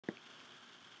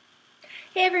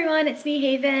Hey everyone, it's me,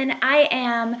 Haven. I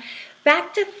am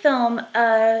back to film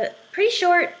a pretty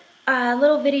short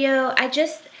little video. I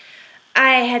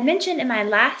had mentioned in my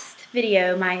last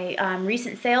video, my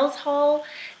recent sales haul,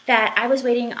 that I was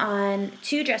waiting on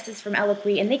 2 dresses from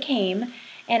Eloquii, and they came.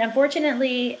 And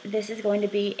unfortunately, this is going to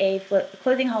be a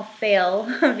clothing haul fail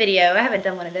video. I haven't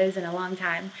done one of those in a long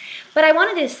time. But I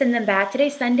wanted to send them back.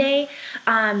 Today's Sunday,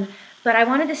 but I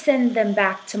wanted to send them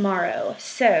back tomorrow.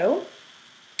 So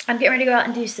I'm getting ready to go out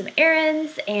and do some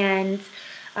errands, and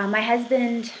my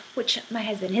husband,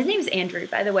 his name's Andrew,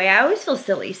 by the way. I always feel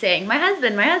silly saying my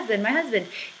husband,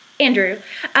 Andrew.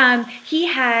 He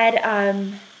had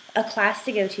a class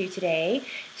to go to today,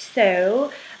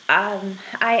 so I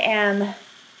am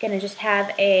going to just have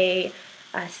a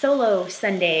solo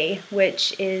Sunday,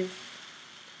 which is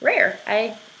rare.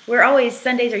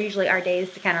 Sundays are usually our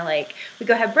days to kind of like, we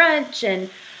go have brunch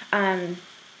and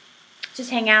just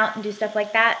hang out and do stuff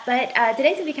like that. But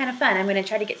today's going to be kind of fun. I'm going to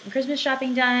try to get some Christmas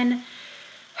shopping done.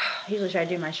 I usually try to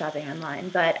do my shopping online,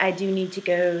 but I do need to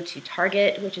go to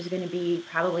Target, which is going to be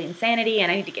probably insanity,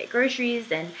 and I need to get groceries,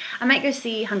 and I might go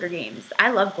see Hunger Games.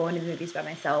 I love going to the movies by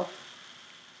myself.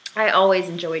 I always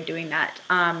enjoyed doing that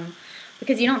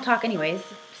because you don't talk anyways.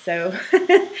 So,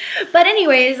 but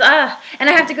anyways, and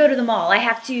I have to go to the mall.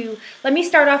 Let me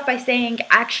start off by saying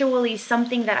actually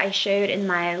something that I showed in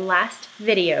my last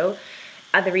video,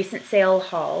 the recent sale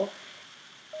haul,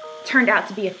 turned out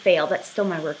to be a fail. That's still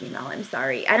my work email. I'm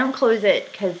sorry. I don't close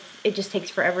it because it just takes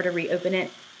forever to reopen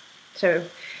it. So,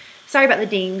 sorry about the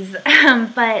dings.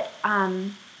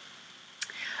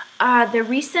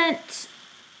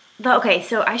 Okay,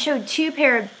 so I showed 2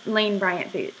 pair of Lane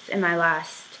Bryant boots in my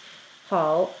last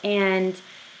haul, and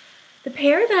the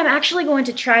pair that I'm actually going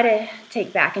to try to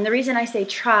take back, and the reason I say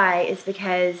try is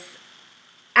because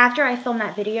after I filmed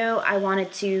that video, I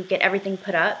wanted to get everything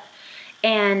put up,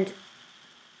 and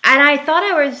I thought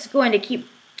I was going to keep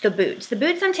the boots. The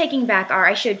boots I'm taking back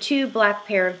I showed 2 black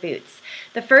pair of boots.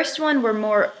 The first one were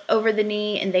more over the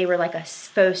knee, and they were like a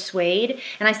faux suede,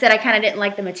 and I said I kind of didn't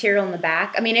like the material in the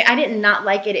back. I mean, I did not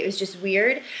like it. It was just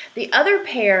weird. The other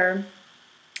pair,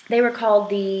 they were called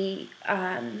the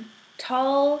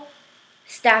tall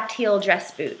stacked heel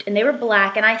dress boot, and they were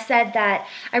black, and I said that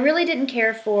I really didn't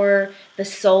care for the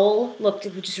sole. Looked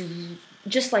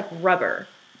just like rubber,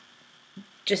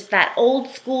 just that old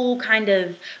school kind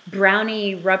of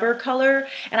brownie rubber color,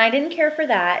 and I didn't care for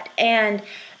that. And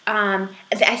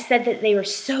I said that they were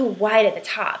so wide at the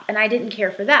top, and I didn't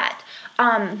care for that.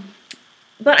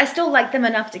 But I still liked them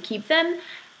enough to keep them.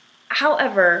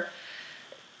 However,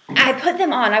 I put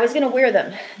them on. I was going to wear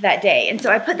them that day, and so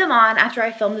I put them on after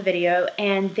I filmed the video,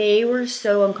 and they were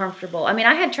so uncomfortable. I mean,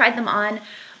 I had tried them on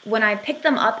when I picked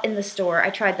them up in the store. I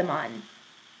tried them on.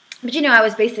 But you know, I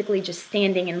was basically just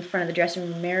standing in front of the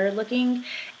dressing room mirror looking,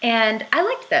 and I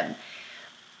liked them.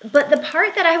 But the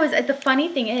part that I was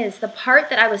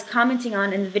commenting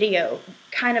on in the video,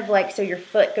 kind of like, so your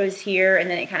foot goes here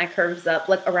and then it kind of curves up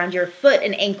like around your foot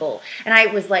and ankle. And I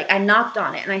was like, I knocked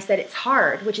on it and I said it's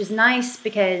hard, which is nice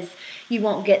because you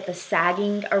won't get the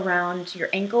sagging around your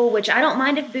ankle, which I don't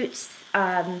mind if boots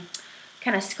kind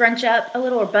of scrunch up a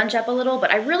little or bunch up a little,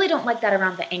 but I really don't like that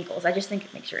around the ankles. I just think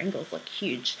it makes your ankles look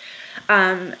huge,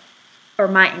 or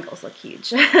my ankles look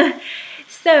huge.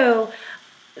 So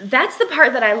that's the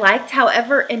part that I liked.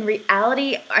 However, in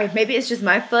reality, maybe it's just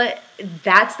my foot,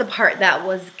 that's the part that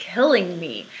was killing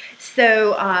me.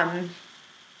 So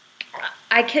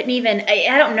I couldn't even,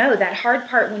 I don't know, that hard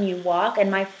part when you walk,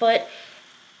 and my foot,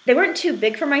 they weren't too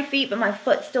big for my feet, but my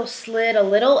foot still slid a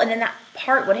little, and then that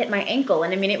part would hit my ankle,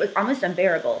 and I mean, it was almost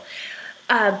unbearable.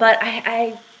 But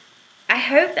I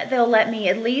hope that they'll let me,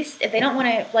 at least, if they don't want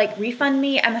to like refund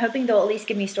me, I'm hoping they'll at least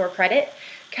give me store credit,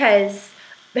 because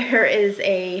there is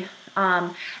they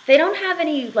don't have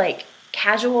any like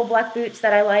casual black boots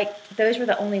that I liked. Those were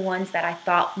the only ones that I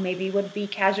thought maybe would be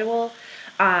casual.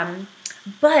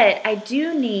 But I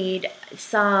do need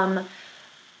some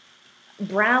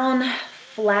brown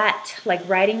flat like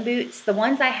riding boots. The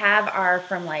ones I have are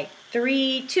from like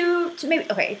 2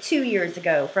 years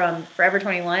ago from Forever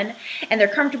 21, and they're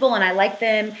comfortable and I like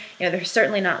them. You know, they're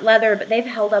certainly not leather, but they've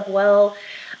held up well.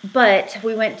 But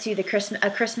we went to a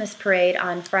Christmas parade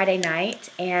on Friday night,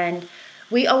 and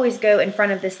we always go in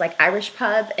front of this like Irish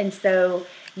pub, and so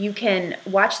you can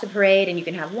watch the parade and you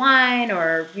can have wine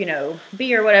or, you know,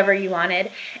 beer, whatever you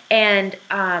wanted. And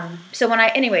so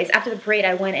anyways, after the parade,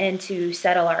 I went in to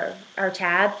settle our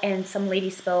tab, and some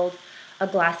lady spilled a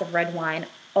glass of red wine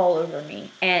all over me,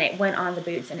 and it went on the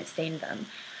boots and it stained them.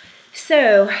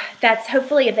 So that's,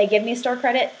 hopefully if they give me store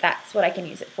credit, that's what I can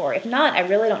use it for. If not, I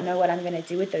really don't know what I'm going to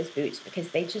do with those boots because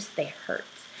they hurt.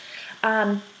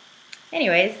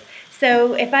 Anyways,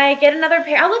 so if I get another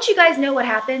pair, I'll let you guys know what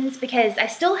happens, because I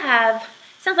still have,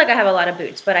 sounds like I have a lot of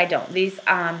boots, but I don't. These,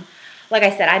 like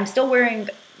I said, I'm still wearing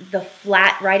the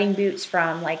flat riding boots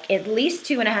from like at least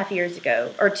 2.5 years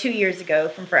ago, or 2 years ago,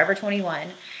 from Forever 21,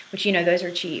 which, you know, those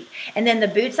are cheap. And then the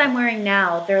boots I'm wearing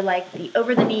now, they're like the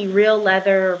over-the-knee real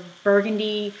leather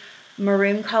burgundy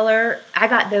maroon color. I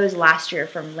got those last year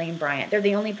from Lane Bryant. They're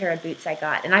the only pair of boots I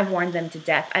got, and I've worn them to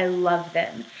death. I love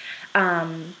them.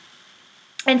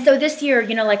 And so this year,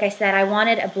 you know, like I said, I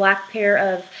wanted a black pair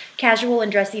of casual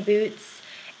and dressy boots.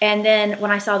 And then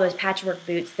when I saw those patchwork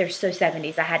boots, they're so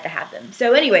 70s, I had to have them.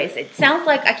 So anyways, it sounds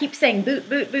like I keep saying boot,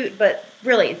 boot, boot, but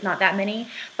really it's not that many.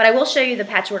 But I will show you the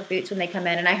patchwork boots when they come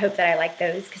in, and I hope that I like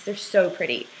those because they're so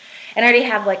pretty. And I already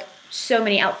have like so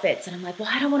many outfits, and I'm like, well,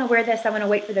 I don't want to wear this. I want to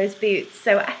wait for those boots.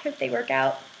 So I hope they work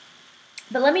out.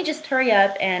 But let me just hurry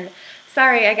up and,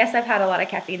 sorry, I guess I've had a lot of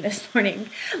caffeine this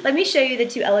morning. Let me show you the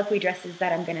 2 Eloquii dresses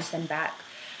that I'm going to send back.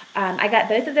 I got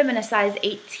both of them in a size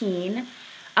 18.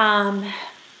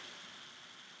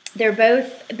 They're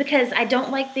both, because I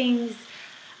don't like things,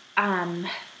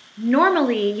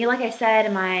 normally, like I said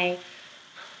in my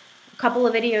couple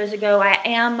of videos ago,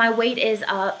 my weight is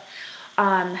up.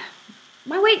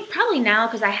 My weight probably now,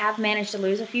 because I have managed to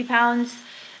lose a few pounds.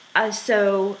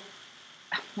 Well,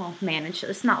 manage,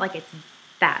 it's not like it's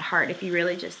that hard if you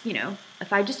really just, you know,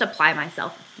 if I just apply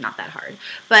myself, it's not that hard.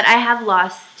 But I have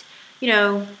lost, you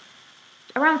know,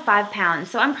 around 5 pounds.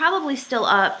 So I'm probably still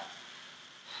up.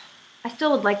 I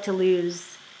still would like to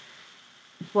lose,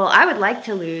 well, I would like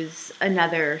to lose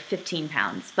another 15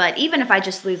 pounds. But even if I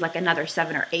just lose like another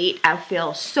 7 or 8, I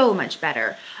feel so much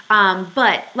better.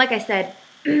 But like I said,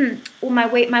 well, my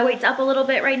weight's up a little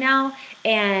bit right now,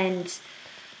 and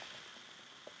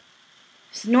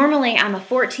so normally I'm a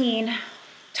 14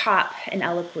 top in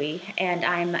Eloquii, and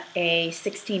I'm a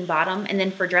 16 bottom. And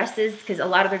then for dresses, because a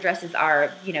lot of their dresses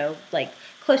are, you know, like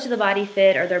close to the body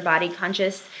fit, or they're body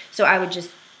conscious, so I would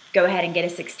just go ahead and get a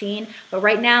 16. But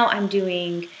right now I'm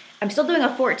still doing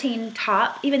a 14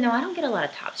 top, even though I don't get a lot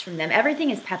of tops from them. Everything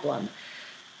is peplum.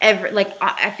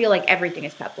 I feel like everything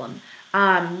is peplum.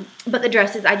 But the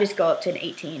dresses, I just go up to an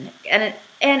 18.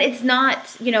 And it's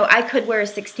not, you know, I could wear a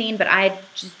 16, but I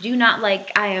just do not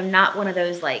like, I am not one of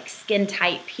those like skin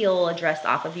tight, peel a dress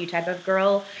off of you type of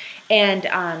girl. And,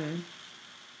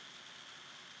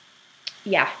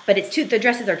 yeah, but the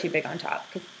dresses are too big on top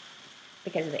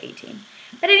because of the 18.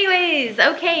 But anyways,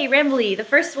 okay, Rambly, the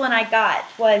first one I got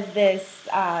was this,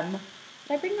 did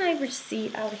I bring my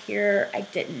receipt out here? I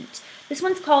didn't. This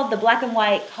one's called the black and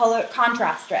white color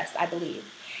contrast dress, I believe.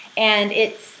 And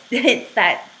it's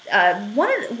that,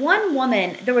 one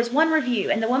woman, there was one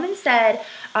review, and the woman said,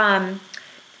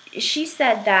 she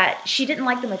said that she didn't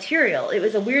like the material. It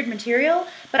was a weird material,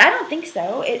 but I don't think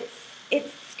so.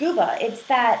 It's scuba. It's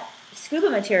that scuba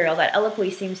material that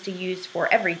Eloquii seems to use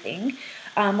for everything,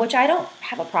 which I don't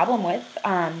have a problem with.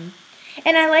 And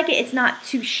I like it. It's not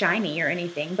too shiny or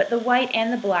anything, but the white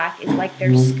and the black is like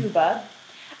their scuba.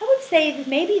 I would say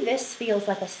maybe this feels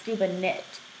like a scuba knit,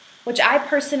 which I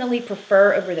personally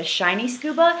prefer over the shiny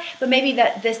scuba. But maybe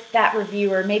that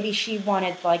reviewer, maybe she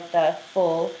wanted like the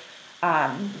full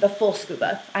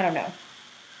scuba. I don't know.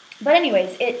 But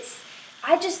anyways,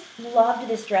 I just loved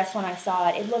this dress when I saw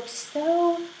it. It looked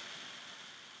so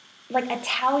like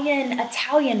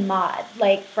Italian mod,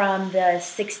 like from the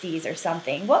 60s or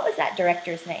something. What was that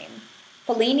director's name?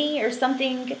 Fellini or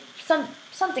something,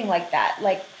 something like that,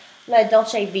 like La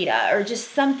Dolce Vita, or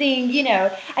just something, you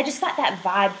know. I just got that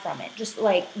vibe from it, just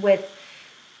like with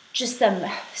just some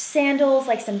sandals,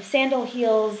 like some sandal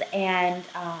heels, and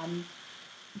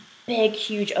big,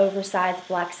 huge, oversized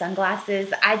black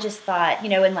sunglasses. I just thought, you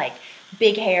know, and like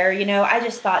big hair, you know, I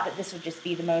just thought that this would just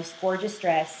be the most gorgeous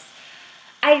dress.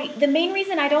 The main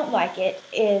reason I don't like it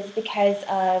is because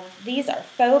of these are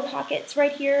faux pockets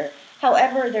right here.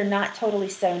 However, they're not totally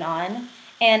sewn on,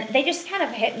 and they just kind of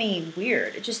hit me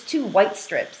weird. It's just 2 white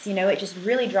strips, you know. It just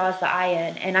really draws the eye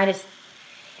in, and I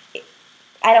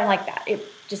don't like that. It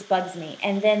just bugs me.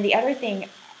 And then the other thing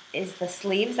is the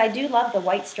sleeves. I do love the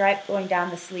white stripe going down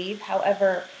the sleeve.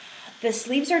 However, the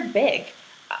sleeves are big.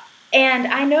 And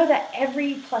I know that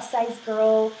every plus size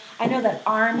girl, I know that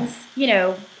arms, you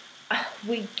know,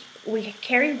 we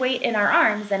carry weight in our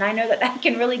arms, and I know that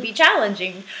can really be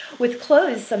challenging with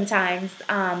clothes sometimes.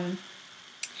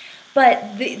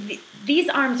 But these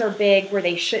arms are big where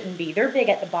they shouldn't be. They're big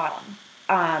at the bottom.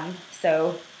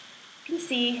 So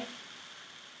you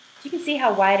can see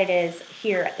how wide it is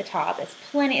here at the top.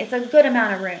 It's a good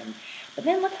amount of room. but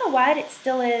then look how wide it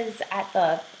still is at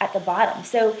the bottom.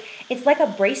 So it's like a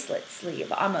bracelet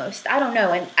sleeve almost. I don't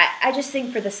know, and I just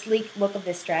think for the sleek look of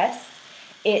this dress,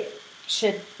 it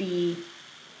should be,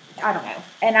 I don't know.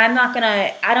 And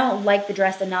I don't like the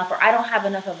dress enough, or I don't have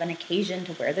enough of an occasion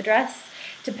to wear the dress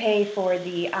to pay for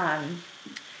the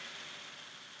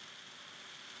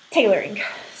tailoring.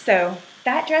 So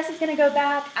that dress is going to go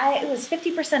back. It was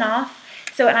 50% off.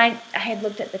 So, and I had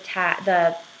looked at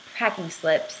the packing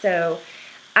slip. So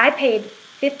I paid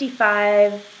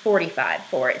 $55.45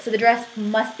 for it. So the dress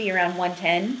must be around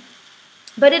 $110.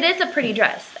 But it is a pretty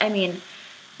dress. I mean,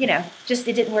 you know, just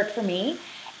it didn't work for me.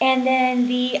 And then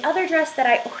the other dress that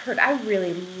I ordered, I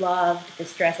really loved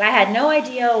this dress. I had no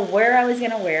idea where I was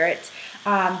going to wear it.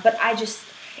 But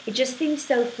it just seems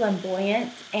so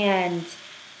flamboyant and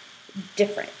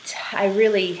different. I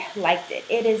really liked it.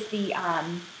 It is the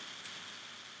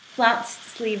flounced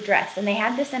sleeve dress, and they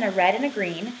had this in a red and a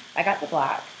green. I got the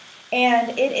black,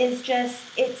 and it is just,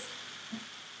 I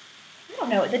don't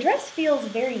know, the dress feels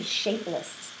very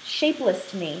shapeless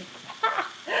to me.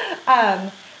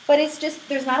 But it's just,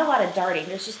 there's not a lot of darting.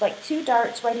 There's just like 2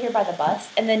 darts right here by the bust,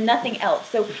 and then nothing else.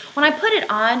 So when I put it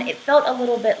on, it felt a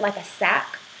little bit like a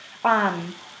sack,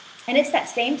 and it's that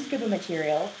same scuba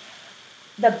material.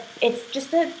 It's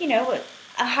just a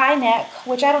high neck,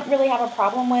 which I don't really have a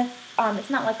problem with. It's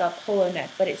not like a polo neck,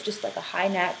 but it's just like a high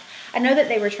neck. I know that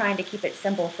they were trying to keep it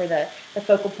simple for the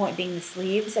focal point being the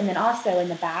sleeves. And then also in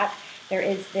the back, there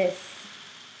is this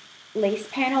lace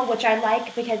panel, which I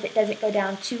like because it doesn't go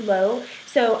down too low.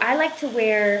 So I like to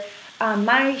wear,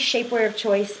 my shapewear of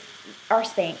choice are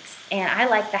Spanx. And I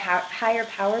like the higher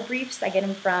power briefs. I get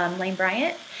them from Lane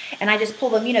Bryant. And I just pull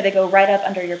them, they go right up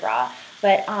under your bra.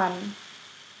 But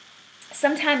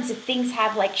sometimes if things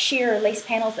have like sheer lace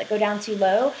panels that go down too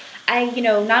low,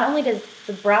 not only does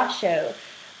the bra show,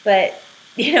 but,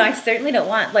 I certainly don't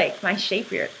want like my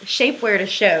shapewear to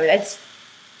show. This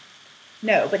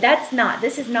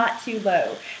is not too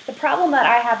low. The problem that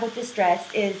I have with this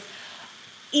dress is,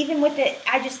 even with it,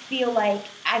 I just feel like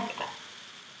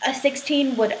a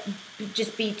 16 would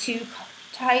just be too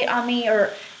tight on me,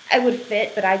 or I would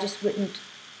fit, but I just wouldn't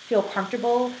feel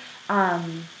comfortable.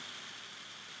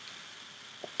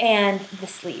 And the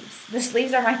sleeves. The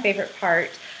sleeves are my favorite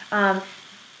part.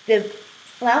 The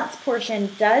flounce portion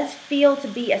does feel to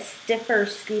be a stiffer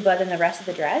scuba than the rest of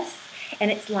the dress, and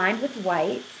it's lined with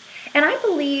white. And I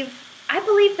believe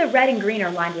the red and green are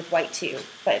lined with white too,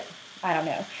 but I don't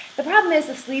know. The problem is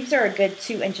the sleeves are a good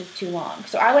 2 inches too long,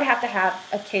 so I would have to have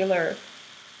a tailor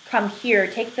come here,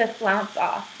 take the flounce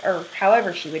off, or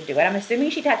however she would do it. I'm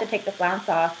assuming she'd have to take the flounce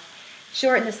off,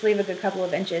 shorten the sleeve a good couple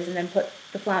of inches, and then put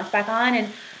the flounce back on.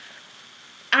 And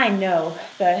I know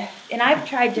and I've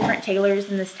tried different tailors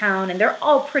in this town, and they're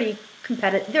all pretty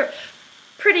competitive. They're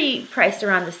pretty priced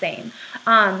around the same.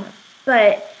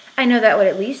 But I know that would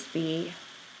at least be,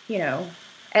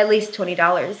 at least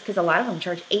 $20, because a lot of them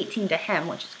charge $18 to hem,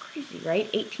 which is crazy, right?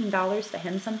 $18 to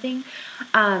hem something.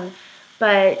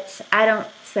 But I don't,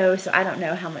 so I don't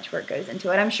know how much work goes into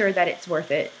it. I'm sure that it's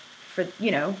worth it for,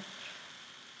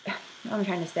 what I'm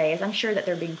trying to say is I'm sure that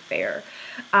they're being fair.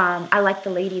 I like the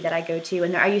lady that I go to,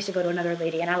 and I used to go to another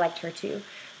lady, and I liked her too.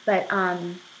 But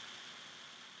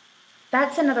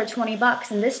that's another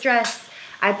 $20. And this dress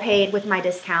I paid with my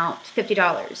discount $50,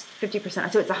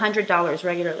 50%. So it's $100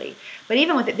 regularly. But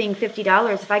even with it being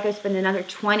 $50, if I go spend another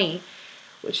 $20,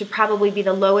 which would probably be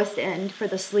the lowest end for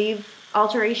the sleeve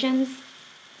alterations,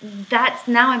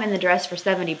 now I'm in the dress for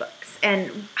 $70.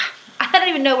 And I don't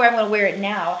even know where I'm going to wear it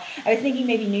now. I was thinking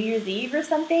maybe New Year's Eve or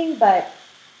something, but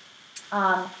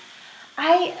and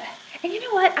you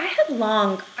know what? I have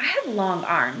long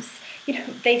arms.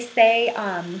 They say,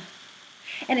 and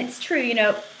it's true.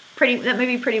 That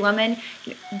movie Pretty Woman.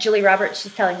 Julie Roberts,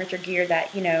 she's telling Richard Gere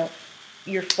that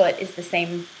your foot is the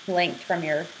same length from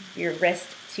your wrist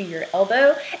to your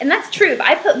elbow, and that's true. If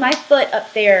I put my foot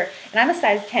up there, and I'm a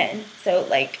size 10, so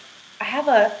like I have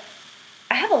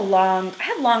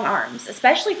long arms,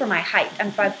 especially for my height.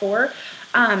 I'm 5'4",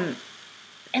 and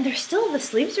the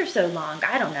sleeves are so long.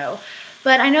 I don't know,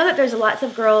 but I know that there's lots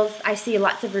of girls. I see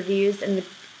lots of reviews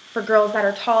for girls that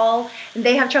are tall, and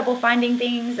they have trouble finding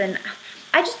things. And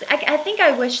I think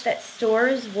I wish that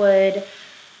stores would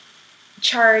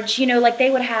charge, like they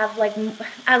would have, like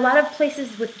a lot of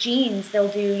places with jeans, they'll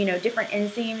do, different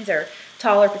inseams or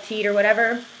tall or petite or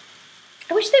whatever.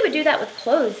 I wish they would do that with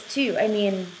clothes too. I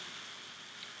mean,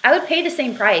 I would pay the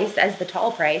same price as the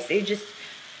tall price. It just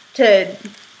to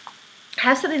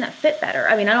have something that fit better.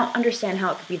 I mean, I don't understand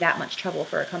how it could be that much trouble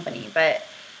for a company, but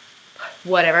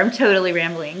whatever. I'm totally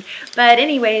rambling. But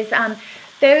anyways,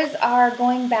 those are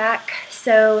going back.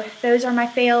 So those are my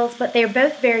fails, but they're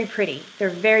both very pretty. They're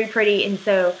very pretty, and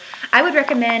so I would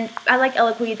recommend. I like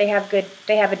Eloquii. They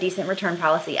have a decent return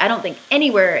policy. I don't think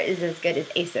anywhere is as good as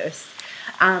ASOS,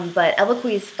 but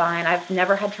Eloquii is fine. I've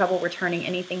never had trouble returning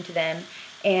anything to them,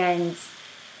 and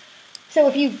so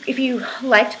if you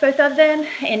liked both of them,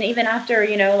 and even after,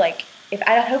 like, if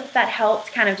I hope that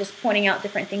helped, kind of just pointing out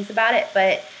different things about it,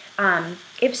 but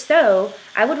if so,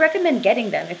 I would recommend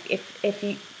getting them if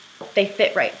they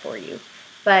fit right for you.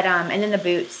 But and then the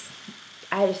boots,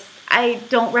 I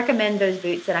don't recommend those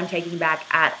boots that I'm taking back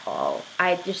at all.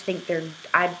 I just think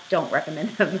I don't recommend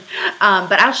them.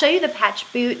 But I'll show you the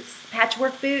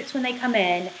patchwork boots when they come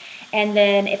in, and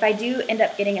then if I do end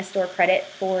up getting a store credit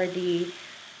for the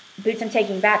boots I'm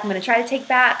taking back, I'm going to try to take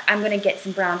back. I'm going to get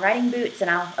some brown riding boots,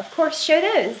 and I'll, of course, show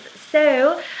those.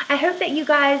 So I hope that you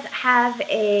guys have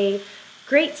a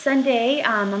great Sunday.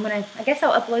 I guess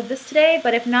I'll upload this today,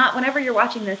 but if not, whenever you're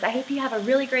watching this, I hope you have a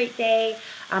really great day.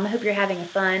 I hope you're having a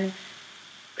fun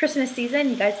Christmas season.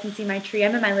 You guys can see my tree.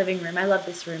 I'm in my living room. I love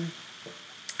this room.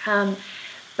 I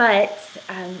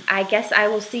guess I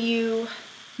will see you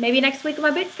maybe next week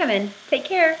when my boots come in. Take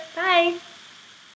care. Bye.